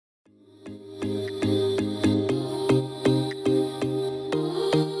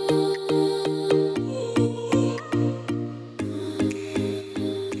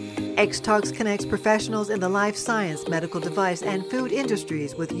X-Talks connects professionals in the life science, medical device, and food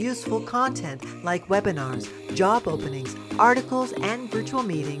industries with useful content like webinars, job openings, articles, and virtual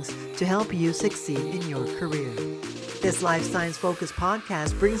meetings to help you succeed in your career. This life science-focused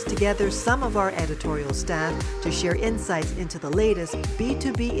podcast brings together some of our editorial staff to share insights into the latest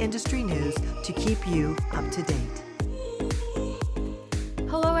B2B industry news to keep you up to date.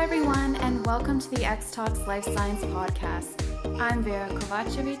 Hello, everyone, and welcome to the X-Talks Life Science Podcast. I'm Vera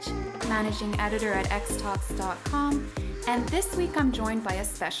Kovacevic, Managing Editor at xtalks.com, and this week I'm joined by a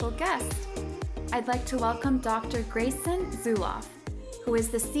special guest. I'd like to welcome Dr. Grayson Zulauf, who is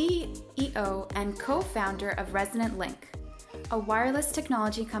the CEO and co-founder of Resonant Link, a wireless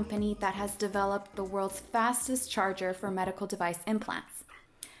technology company that has developed the world's fastest charger for medical device implants.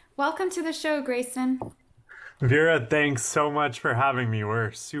 Welcome to the show, Grayson. Vera, thanks so much for having me.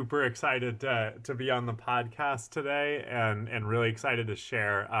 We're super excited to be on the podcast today and really excited to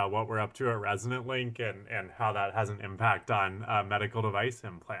share what we're up to at Resonant Link and how that has an impact on medical device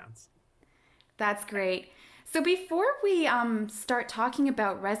implants. That's great. So before we start talking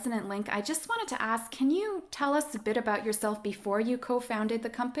about Resonant Link, I just wanted to ask, can you tell us a bit about yourself before you co-founded the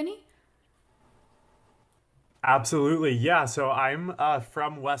company? Absolutely. Yeah. So I'm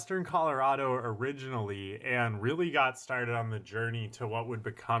from Western Colorado originally and really got started on the journey to what would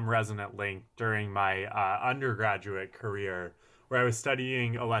become Resonant Link during my undergraduate career, where I was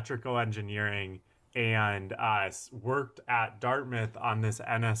studying electrical engineering and worked at Dartmouth on this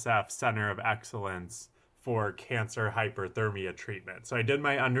NSF Center of Excellence for cancer hyperthermia treatment. So I did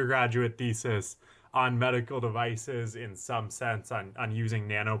my undergraduate thesis on medical devices in some sense on using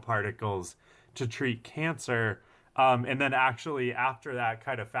nanoparticles to treat cancer. And then actually after that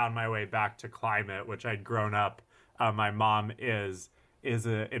kind of found my way back to climate, which I'd grown up. My mom is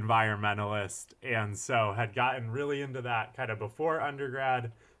an environmentalist. And so had gotten really into that kind of before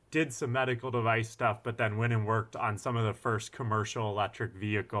undergrad, did some medical device stuff, but then went and worked on some of the first commercial electric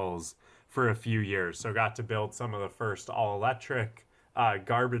vehicles for a few years. So got to build some of the first all electric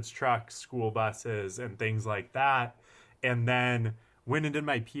garbage trucks, school buses, and things like that. And then went and did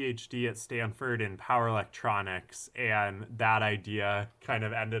my PhD at Stanford in power electronics, and that idea kind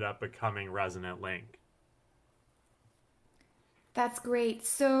of ended up becoming Resonant Link. That's great.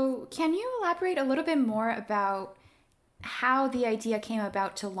 So can you elaborate a little bit more about how the idea came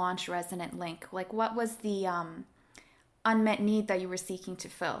about to launch Resonant Link? Like, what was the unmet need that you were seeking to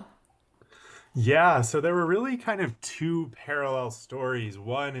fill? Yeah, so there were really kind of two parallel stories.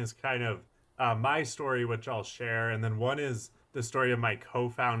 One is kind of my story, which I'll share, and then one is the story of my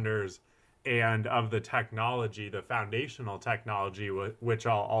co-founders and of the technology, the foundational technology, which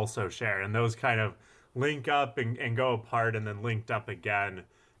I'll also share. And those kind of link up and go apart and then linked up again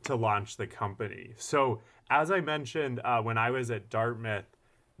to launch the company. So as I mentioned, when I was at Dartmouth,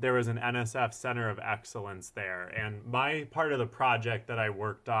 there was an NSF Center of Excellence there. And my part of the project that I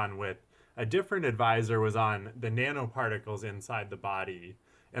worked on with a different advisor was on the nanoparticles inside the body.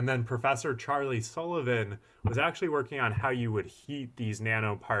 And then Professor Charlie Sullivan was actually working on how you would heat these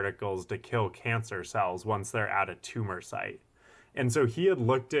nanoparticles to kill cancer cells once they're at a tumor site. And so he had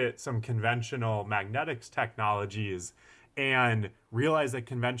looked at some conventional magnetics technologies and realized that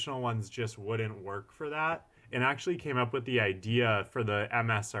conventional ones just wouldn't work for that, and actually came up with the idea for the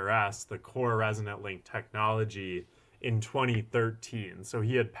MSRS, the core resonant link technology, in 2013. So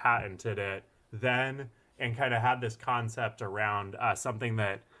he had patented it then and kind of had this concept around something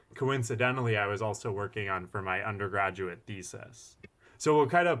that coincidentally I was also working on for my undergraduate thesis. So we'll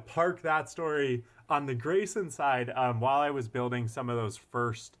kind of park that story. On the Grayson side, while I was building some of those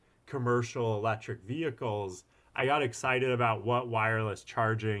first commercial electric vehicles, I got excited about what wireless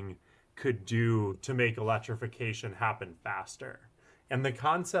charging could do to make electrification happen faster. And the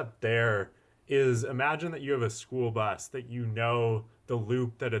concept there is, imagine that you have a school bus that you know the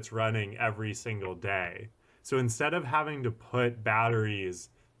loop that it's running every single day. So instead of having to put batteries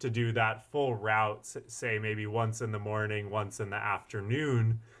to do that full route, say maybe once in the morning, once in the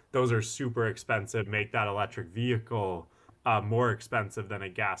afternoon, those are super expensive, make that electric vehicle more expensive than a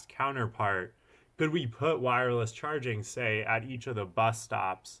gas counterpart. Could we put wireless charging, say, at each of the bus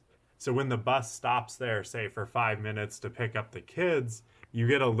stops? So when the bus stops there, say for 5 minutes to pick up the kids, you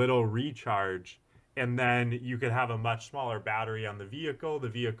get a little recharge, and then you could have a much smaller battery on the vehicle. The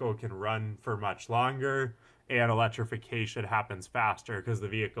vehicle can run for much longer, and electrification happens faster because the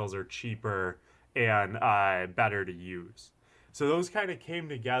vehicles are cheaper and better to use. So those kind of came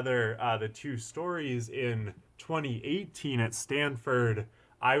together, the two stories, in 2018 at Stanford.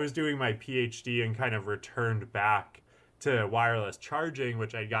 I was doing my PhD and kind of returned back to wireless charging,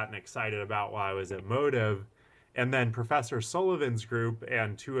 which I'd gotten excited about while I was at Motive. And then Professor Sullivan's group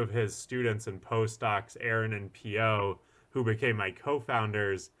and two of his students and postdocs, Aaron and P.O., who became my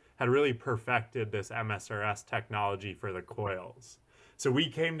co-founders, had really perfected this MSRS technology for the coils. So we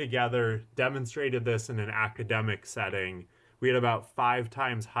came together, demonstrated this in an academic setting. We had about 5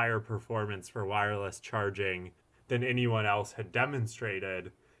 times higher performance for wireless charging than anyone else had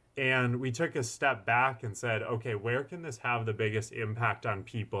demonstrated. And we took a step back and said, okay, where can this have the biggest impact on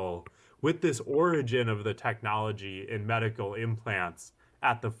people with this origin of the technology in medical implants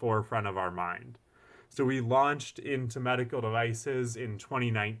at the forefront of our mind? So we launched into medical devices in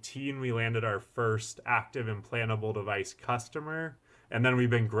 2019. We landed our first active implantable device customer, and then we've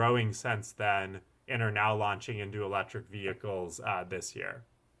been growing since then and are now launching into electric vehicles this year.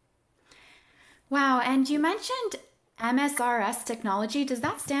 Wow, and you mentioned MSRS technology. Does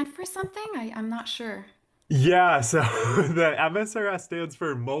that stand for something? I'm not sure. Yeah, so the MSRS stands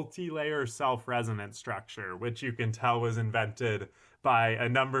for multi-layer self-resonant structure, which you can tell was invented by a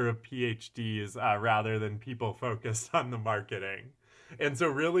number of PhDs rather than people focused on the marketing. And so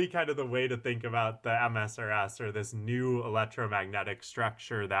really kind of the way to think about the MSRS, or this new electromagnetic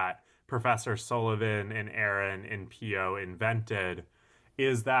structure that Professor Sullivan and Aaron and P.O. invented,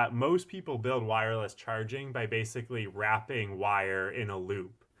 is that most people build wireless charging by basically wrapping wire in a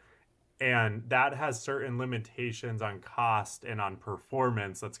loop. And that has certain limitations on cost and on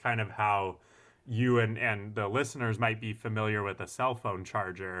performance. That's kind of how you and the listeners might be familiar with a cell phone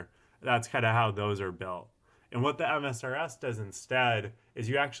charger. That's kind of how those are built. And what the MSRS does instead is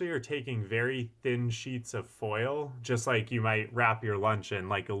you actually are taking very thin sheets of foil, just like you might wrap your lunch in,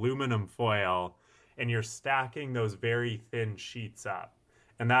 like aluminum foil, and you're stacking those very thin sheets up.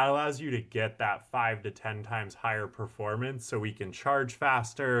 And that allows you to get that 5 to 10 times higher performance, so we can charge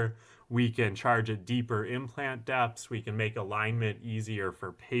faster, we can charge at deeper implant depths, we can make alignment easier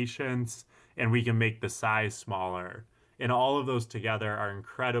for patients, and we can make the size smaller. And all of those together are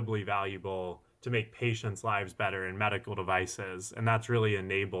incredibly valuable to make patients' lives better in medical devices, and that's really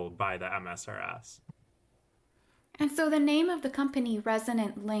enabled by the MSRS. And so the name of the company,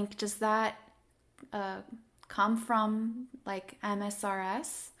 Resonant Link, does that come from like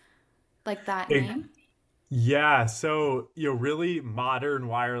MSRS, like that name? Yeah, so really modern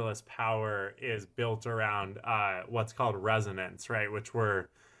wireless power is built around what's called resonance, right?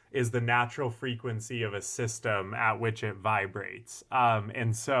 Is the natural frequency of a system at which it vibrates.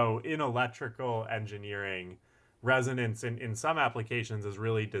 And so in electrical engineering, resonance in some applications is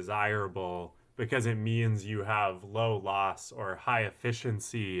really desirable because it means you have low loss or high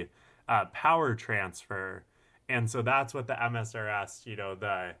efficiency power transfer. And so that's what the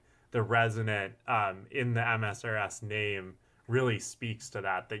MSRS, the resonant in the MSRS name really speaks to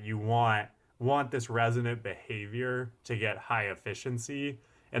that you want this resonant behavior to get high efficiency.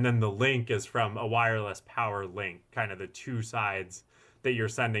 And then the link is from a wireless power link, kind of the two sides that you're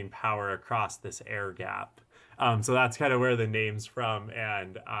sending power across this air gap. So that's kind of where the name's from.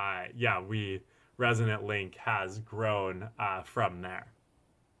 And Resonant Link has grown from there.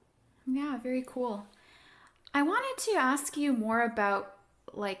 Yeah, very cool. I wanted to ask you more about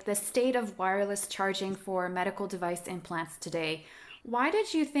like the state of wireless charging for medical device implants today. Why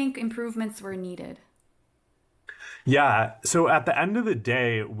did you think improvements were needed? Yeah, so at the end of the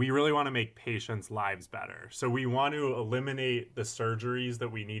day, we really want to make patients' lives better. So we want to eliminate the surgeries that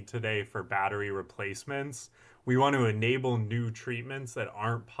we need today for battery replacements. We want to enable new treatments that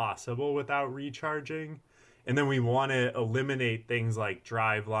aren't possible without recharging. And then we want to eliminate things like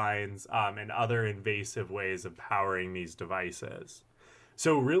drive lines and other invasive ways of powering these devices.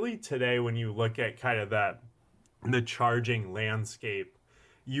 So really today, when you look at kind of the charging landscape,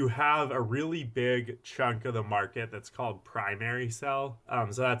 you have a really big chunk of the market that's called primary cell.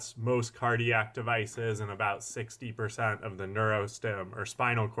 So that's most cardiac devices and about 60% of the neurostim or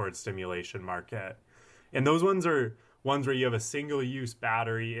spinal cord stimulation market. And those ones are ones where you have a single-use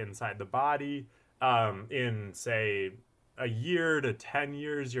battery inside the body. In, say, a year to 10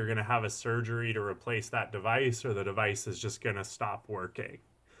 years, you're going to have a surgery to replace that device, or the device is just going to stop working.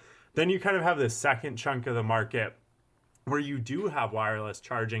 Then you kind of have this second chunk of the market where you do have wireless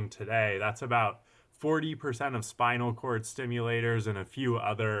charging today. That's about 40% of spinal cord stimulators and a few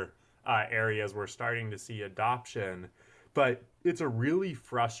other areas we're starting to see adoption. But it's a really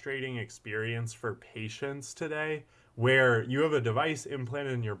frustrating experience for patients today where you have a device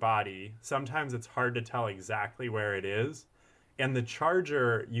implanted in your body. Sometimes it's hard to tell exactly where it is. And the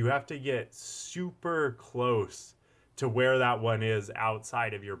charger, you have to get super close to where that one is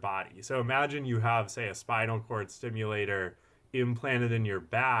outside of your body. So imagine you have, say, a spinal cord stimulator implanted in your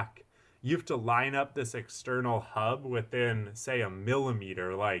back. You have to line up this external hub within, say, a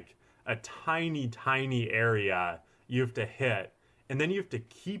millimeter, like a tiny, tiny area you have to hit, and then you have to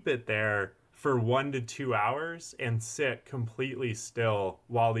keep it there for 1 to 2 hours and sit completely still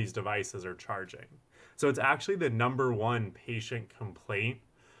while these devices are charging. So it's actually the number one patient complaint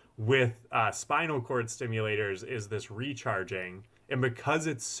with spinal cord stimulators is this recharging. And because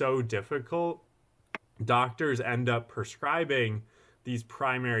it's so difficult, doctors end up prescribing these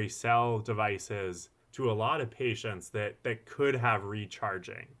primary cell devices to a lot of patients that could have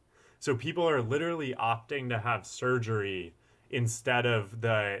recharging. So people are literally opting to have surgery instead of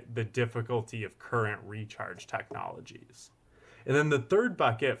the difficulty of current recharge technologies. And then the third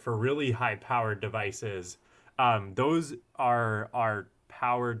bucket for really high powered devices, those are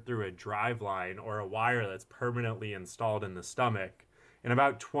powered through a drive line or a wire that's permanently installed in the stomach. And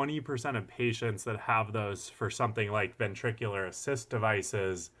about 20% of patients that have those for something like ventricular assist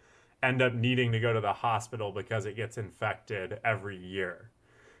devices end up needing to go to the hospital because it gets infected every year.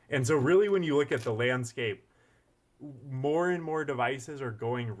 And so really when you look at the landscape, more and more devices are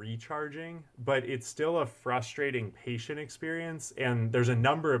going recharging, but it's still a frustrating patient experience. And there's a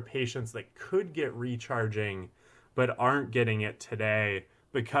number of patients that could get recharging, but aren't getting it today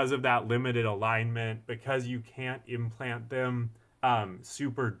because of that limited alignment, because you can't implant them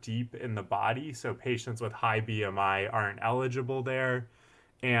super deep in the body. So patients with high BMI aren't eligible there.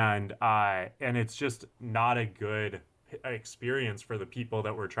 And it's just not a good experience for the people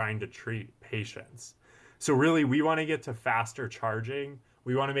that we're trying to treat patients. So really, we want to get to faster charging.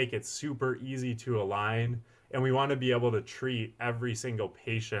 We want to make it super easy to align. And we want to be able to treat every single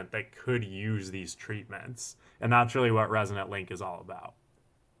patient that could use these treatments. And that's really what Resonant Link is all about.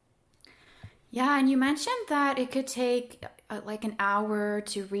 Yeah, and you mentioned that it could take like an hour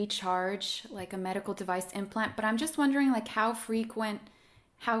to recharge like a medical device implant, but I'm just wondering like how frequent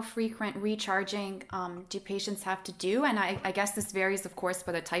recharging do patients have to do? And I guess this varies, of course,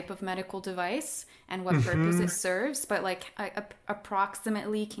 by the type of medical device and what purpose it serves. But like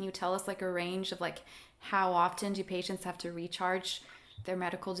approximately, can you tell us like a range of like how often do patients have to recharge their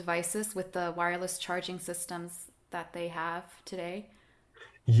medical devices with the wireless charging systems that they have today?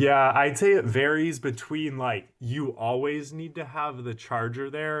 Yeah, I'd say it varies between like you always need to have the charger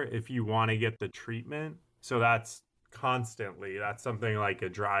there if you want to get the treatment. So that's constantly, that's something like a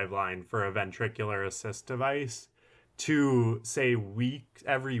drive line for a ventricular assist device, to say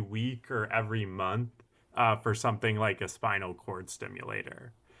every week or every month for something like a spinal cord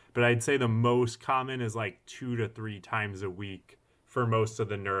stimulator. But I'd say the most common is like 2 to 3 times a week for most of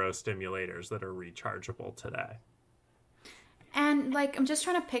the neurostimulators that are rechargeable today. And like, I'm just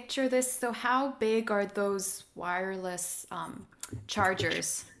trying to picture this. So how big are those wireless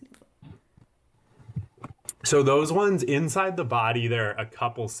chargers? So those ones inside the body, they're a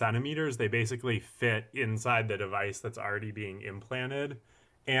couple centimeters. They basically fit inside the device that's already being implanted.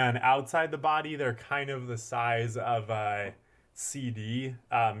 And outside the body, they're kind of the size of a CD.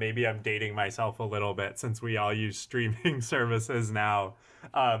 Maybe I'm dating myself a little bit since we all use streaming services now.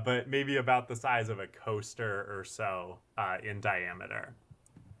 But maybe about the size of a coaster or so in diameter.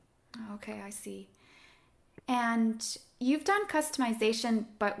 Okay, I see. And you've done customization,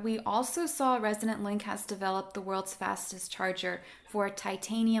 but we also saw Resonant Link has developed the world's fastest charger for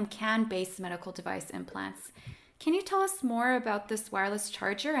titanium can-based medical device implants. Can you tell us more about this wireless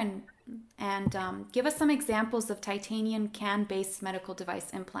charger and give us some examples of titanium can-based medical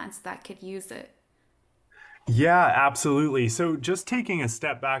device implants that could use it? Yeah, absolutely. So just taking a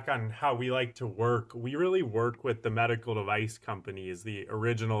step back on how we like to work, we really work with the medical device companies, the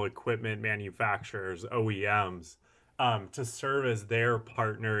original equipment manufacturers, OEMs, to serve as their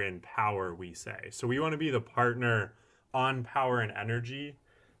partner in power, we say. So we want to be the partner on power and energy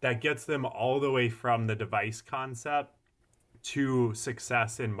that gets them all the way from the device concept to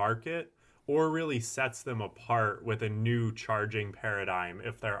success in market, or really sets them apart with a new charging paradigm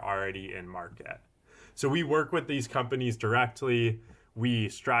if they're already in market. So we work with these companies directly. We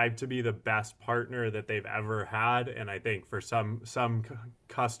strive to be the best partner that they've ever had. And I think for some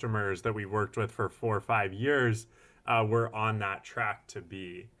customers that we worked with for 4 or 5 years, we're on that track to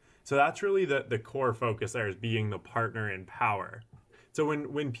be. So that's really the core focus there, is being the partner in power. So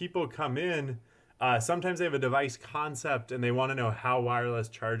when people come in, sometimes they have a device concept and they want to know how wireless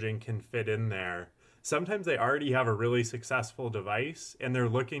charging can fit in there. Sometimes they already have a really successful device and they're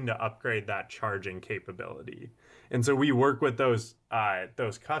looking to upgrade that charging capability. And so we work with those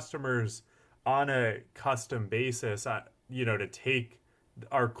customers on a custom basis, to take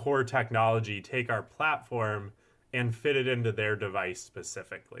our core technology, take our platform, and fit it into their device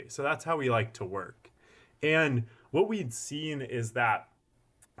specifically. So that's how we like to work. And what we'd seen is that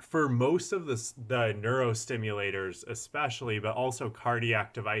for most of the neurostimulators, especially, but also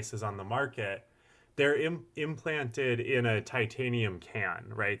cardiac devices on the market, they're implanted in a titanium can,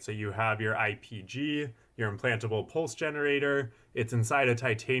 right? So you have your IPG, your implantable pulse generator. It's inside a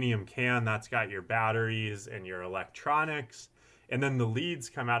titanium can that's got your batteries and your electronics. And then the leads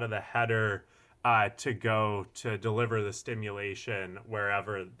come out of the header to go to deliver the stimulation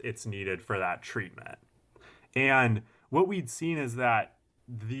wherever it's needed for that treatment. And what we'd seen is that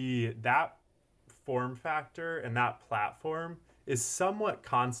that form factor and that platform is somewhat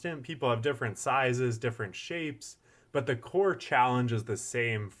constant. People have different sizes, different shapes, but the core challenge is the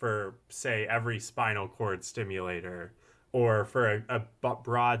same for, say, every spinal cord stimulator or for a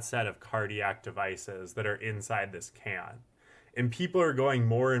broad set of cardiac devices that are inside this can. And people are going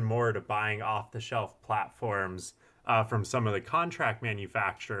more and more to buying off-the-shelf platforms from some of the contract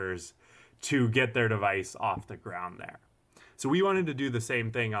manufacturers to get their device off the ground there. So we wanted to do the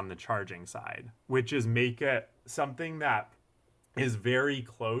same thing on the charging side, which is make it something that is very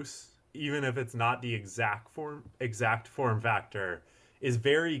close, even if it's not the exact form factor, is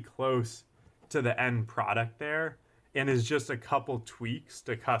very close to the end product there, and is just a couple tweaks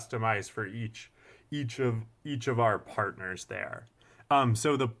to customize for each of our partners there.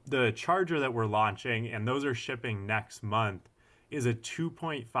 So the charger that we're launching, and those are shipping next month, is a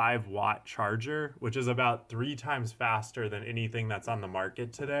 2.5 watt charger, which is about 3 times faster than anything that's on the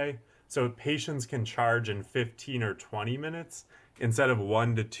market today. So patients can charge in 15 or 20 minutes instead of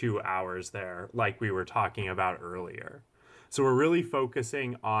 1 to 2 hours there, like we were talking about earlier. So we're really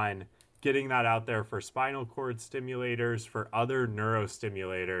focusing on getting that out there for spinal cord stimulators, for other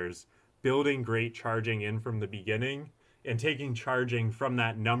neurostimulators, building great charging in from the beginning, and taking charging from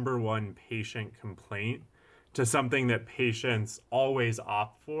that number one patient complaint to something that patients always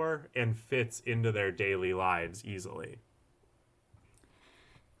opt for and fits into their daily lives easily.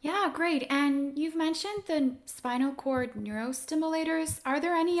 Yeah, great. And you've mentioned the spinal cord neurostimulators. Are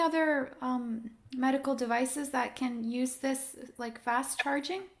there any other medical devices that can use this like fast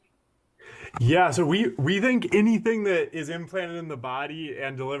charging? Yeah, so we think anything that is implanted in the body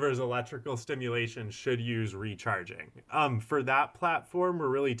and delivers electrical stimulation should use recharging. For that platform, we're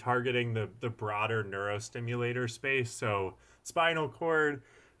really targeting the broader neurostimulator space. So spinal cord,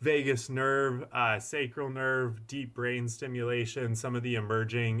 vagus nerve, sacral nerve, deep brain stimulation, some of the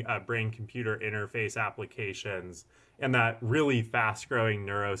emerging brain-computer interface applications, and that really fast-growing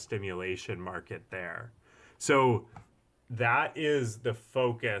neurostimulation market there. So that is the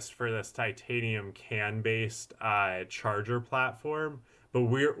focus for this titanium can-based charger platform. But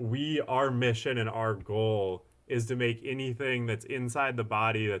our mission and our goal is to make anything that's inside the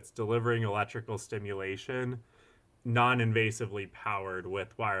body that's delivering electrical stimulation non-invasively powered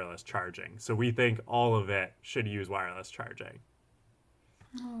with wireless charging. So we think all of it should use wireless charging.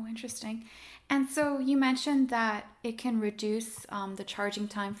 Oh, interesting. And so you mentioned that it can reduce the charging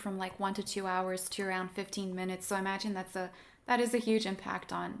time from like 1 to 2 hours to around 15 minutes. So I imagine that is a huge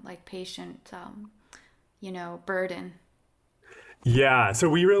impact on like patient, burden. Yeah, so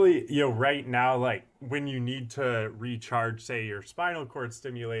we really, right now, like when you need to recharge, say, your spinal cord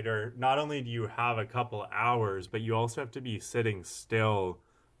stimulator, not only do you have a couple hours, but you also have to be sitting still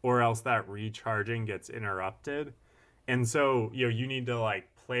or else that recharging gets interrupted. And so, you need to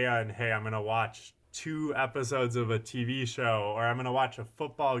like plan, hey, I'm going to watch 2 episodes of a TV show, or I'm going to watch a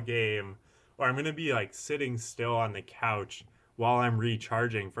football game, or I'm going to be like sitting still on the couch while I'm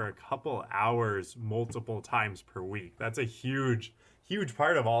recharging for a couple hours multiple times per week. That's a huge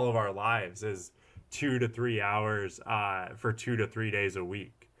part of all of our lives is 2 to 3 hours for 2 to 3 days a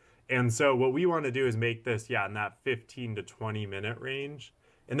week. And so what we want to do is make this, in that 15 to 20 minute range.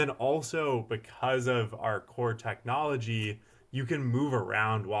 And then also because of our core technology, you can move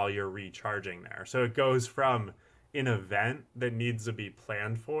around while you're recharging there. So it goes from an event that needs to be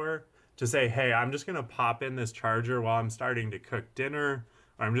planned for to say, hey, I'm just going to pop in this charger while I'm starting to cook dinner,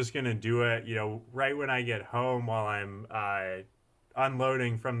 or I'm just going to do it, right when I get home while I'm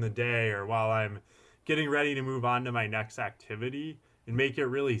unloading from the day, or while I'm getting ready to move on to my next activity, and make it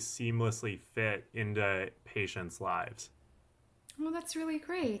really seamlessly fit into patients' lives. Well, that's really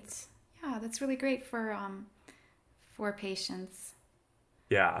great. Yeah, that's really great for patients.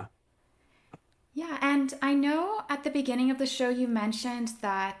 Yeah. Yeah, and I know at the beginning of the show you mentioned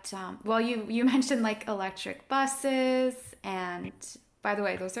that, you mentioned like electric buses, and by the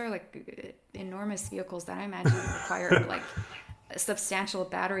way, those are like enormous vehicles that I imagine require like substantial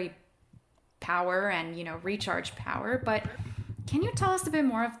battery power and, recharge power. But can you tell us a bit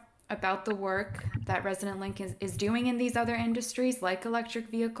more about the work that Resonant Link is doing in these other industries like electric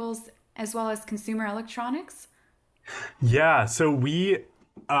vehicles as well as consumer electronics? Yeah, so we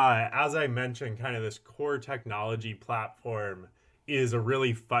As I mentioned, kind of this core technology platform is a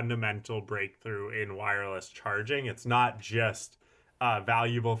really fundamental breakthrough in wireless charging. It's not just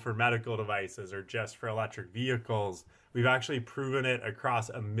valuable for medical devices or just for electric vehicles. We've actually proven it across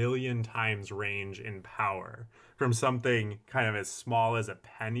 1,000,000 times range in power, from something kind of as small as a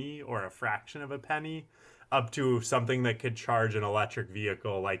penny or a fraction of a penny up to something that could charge an electric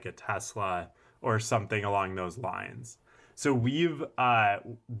vehicle like a Tesla or something along those lines. So we've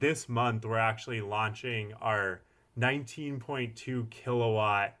this month we're actually launching our 19.2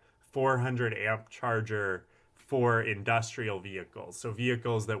 kilowatt 400 amp charger for industrial vehicles. So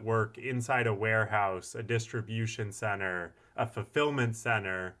vehicles that work inside a warehouse, a distribution center, a fulfillment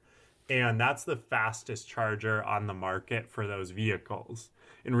center, and that's the fastest charger on the market for those vehicles.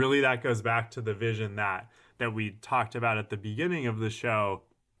 And really that goes back to the vision that we talked about at the beginning of the show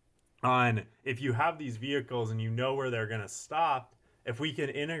on if you have these vehicles and you know where they're going to stop, if we can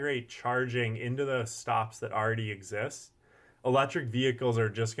integrate charging into those stops that already exist, electric vehicles are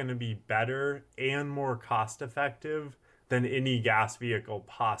just going to be better and more cost effective than any gas vehicle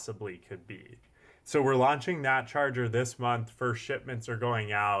possibly could be. So we're launching that charger this month. First shipments are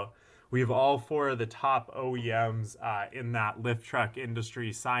going out. We have all 4 of the top OEMs in that lift truck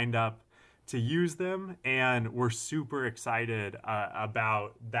industry signed up to use them, and we're super excited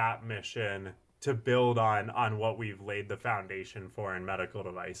about that mission to build on what we've laid the foundation for in medical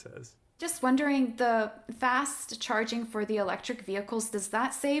devices. Just wondering, the fast charging for the electric vehicles, does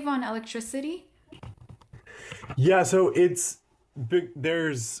that save on electricity? Yeah, so it's big.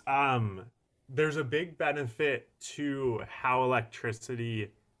 There's a big benefit to how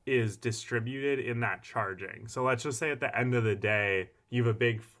electricity is distributed in that charging. So let's just say at the end of the day, you have a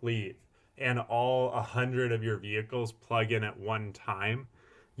big fleet and all 100 of your vehicles plug in at one time.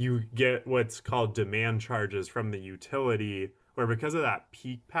 You get what's called demand charges from the utility, where because of that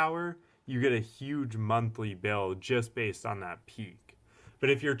peak power, you get a huge monthly bill just based on that peak. But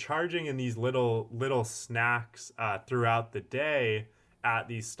if you're charging in these little snacks throughout the day at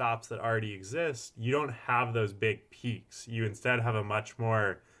these stops that already exist, you don't have those big peaks. You instead have a much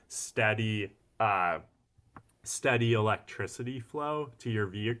more steady electricity flow to your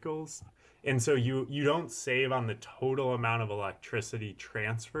vehicles. And so you don't save on the total amount of electricity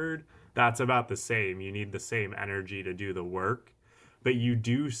transferred. That's about the same. You need the same energy to do the work. But you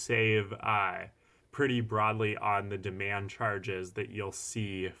do save pretty broadly on the demand charges that you'll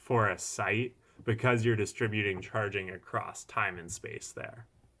see for a site because you're distributing charging across time and space there.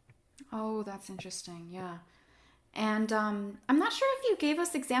 Oh, that's interesting. Yeah. And I'm not sure if you gave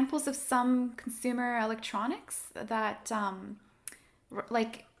us examples of some consumer electronics that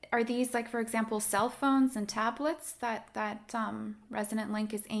like, are these, like, for example, cell phones and tablets that Resonant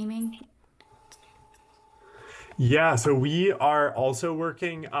Link is aiming? Yeah, so we are also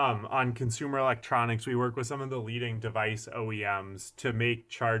working on consumer electronics. We work with some of the leading device OEMs to make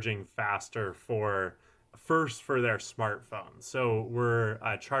charging faster for their smartphones. So we're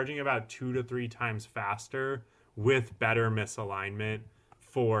charging about 2 to 3 times faster with better misalignment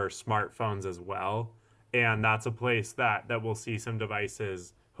for smartphones as well. And that's a place that we'll see some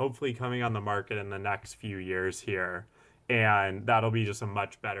devices hopefully coming on the market in the next few years here. And that'll be just a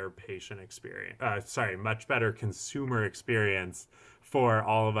much better much better consumer experience for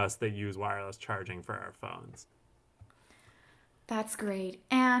all of us that use wireless charging for our phones. That's great.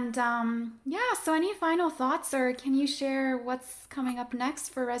 And so any final thoughts, or can you share what's coming up next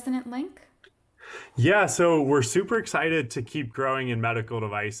for Resonant Link? Yeah, so we're super excited to keep growing in medical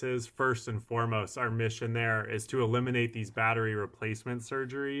devices. First and foremost, our mission there is to eliminate these battery replacement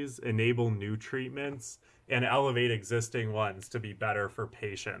surgeries, enable new treatments, and elevate existing ones to be better for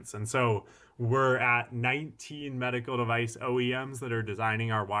patients. And so we're at 19 medical device OEMs that are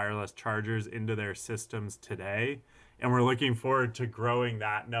designing our wireless chargers into their systems today. And we're looking forward to growing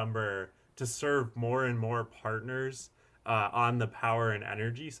that number to serve more and more partners on the power and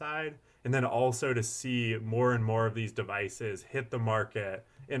energy side. And then also to see more and more of these devices hit the market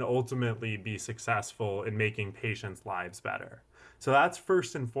and ultimately be successful in making patients' lives better. So that's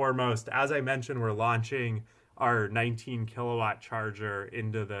first and foremost. As I mentioned, we're launching our 19 kilowatt charger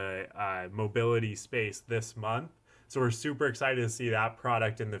into the mobility space this month. So we're super excited to see that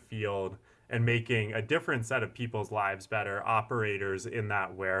product in the field and making a different set of people's lives better, operators in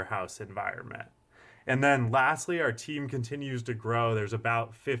that warehouse environment. And then lastly, our team continues to grow. There's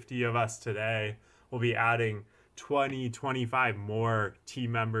about 50 of us today. We'll be adding 20, 25 more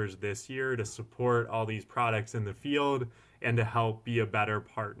team members this year to support all these products in the field and to help be a better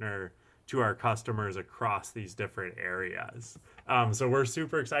partner to our customers across these different areas. So we're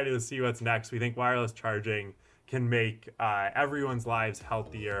super excited to see what's next. We think wireless charging can make everyone's lives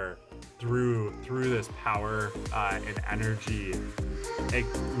healthier through this power and energy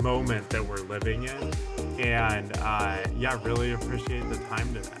moment that we're living in. And really appreciate the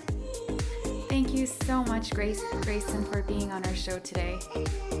time today. Thank you so much, Grayson, for being on our show today.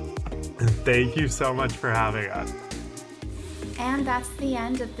 Thank you so much for having us. And that's the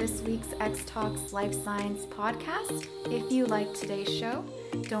end of this week's X Talks Life Science podcast. If you liked today's show,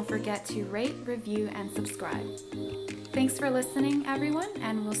 don't forget to rate, review, and subscribe. Thanks for listening, everyone,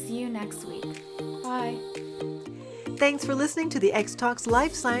 and we'll see you next week. Bye. Thanks for listening to the X Talks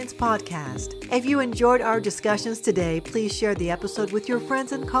Life Science Podcast. If you enjoyed our discussions today, please share the episode with your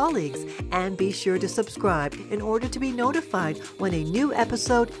friends and colleagues, and be sure to subscribe in order to be notified when a new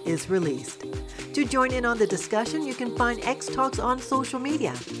episode is released. To join in on the discussion, you can find X Talks on social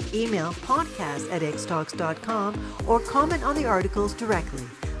media, email podcast@xtalks.com, or comment on the articles directly.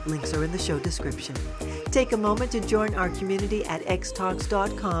 Links are in the show description. Take a moment to join our community at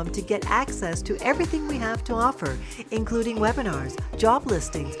xtalks.com to get access to everything we have to offer, including webinars, job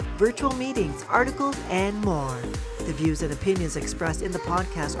listings, virtual meetings, articles, and more. The views and opinions expressed in the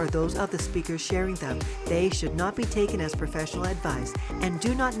podcast are those of the speakers sharing them. They should not be taken as professional advice and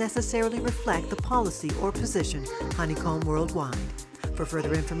do not necessarily reflect the policy or position Honeycomb Worldwide. For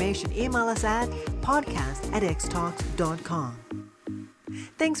further information, email us at podcast@xtalks.com.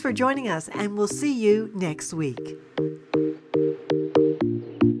 Thanks for joining us, and we'll see you next week.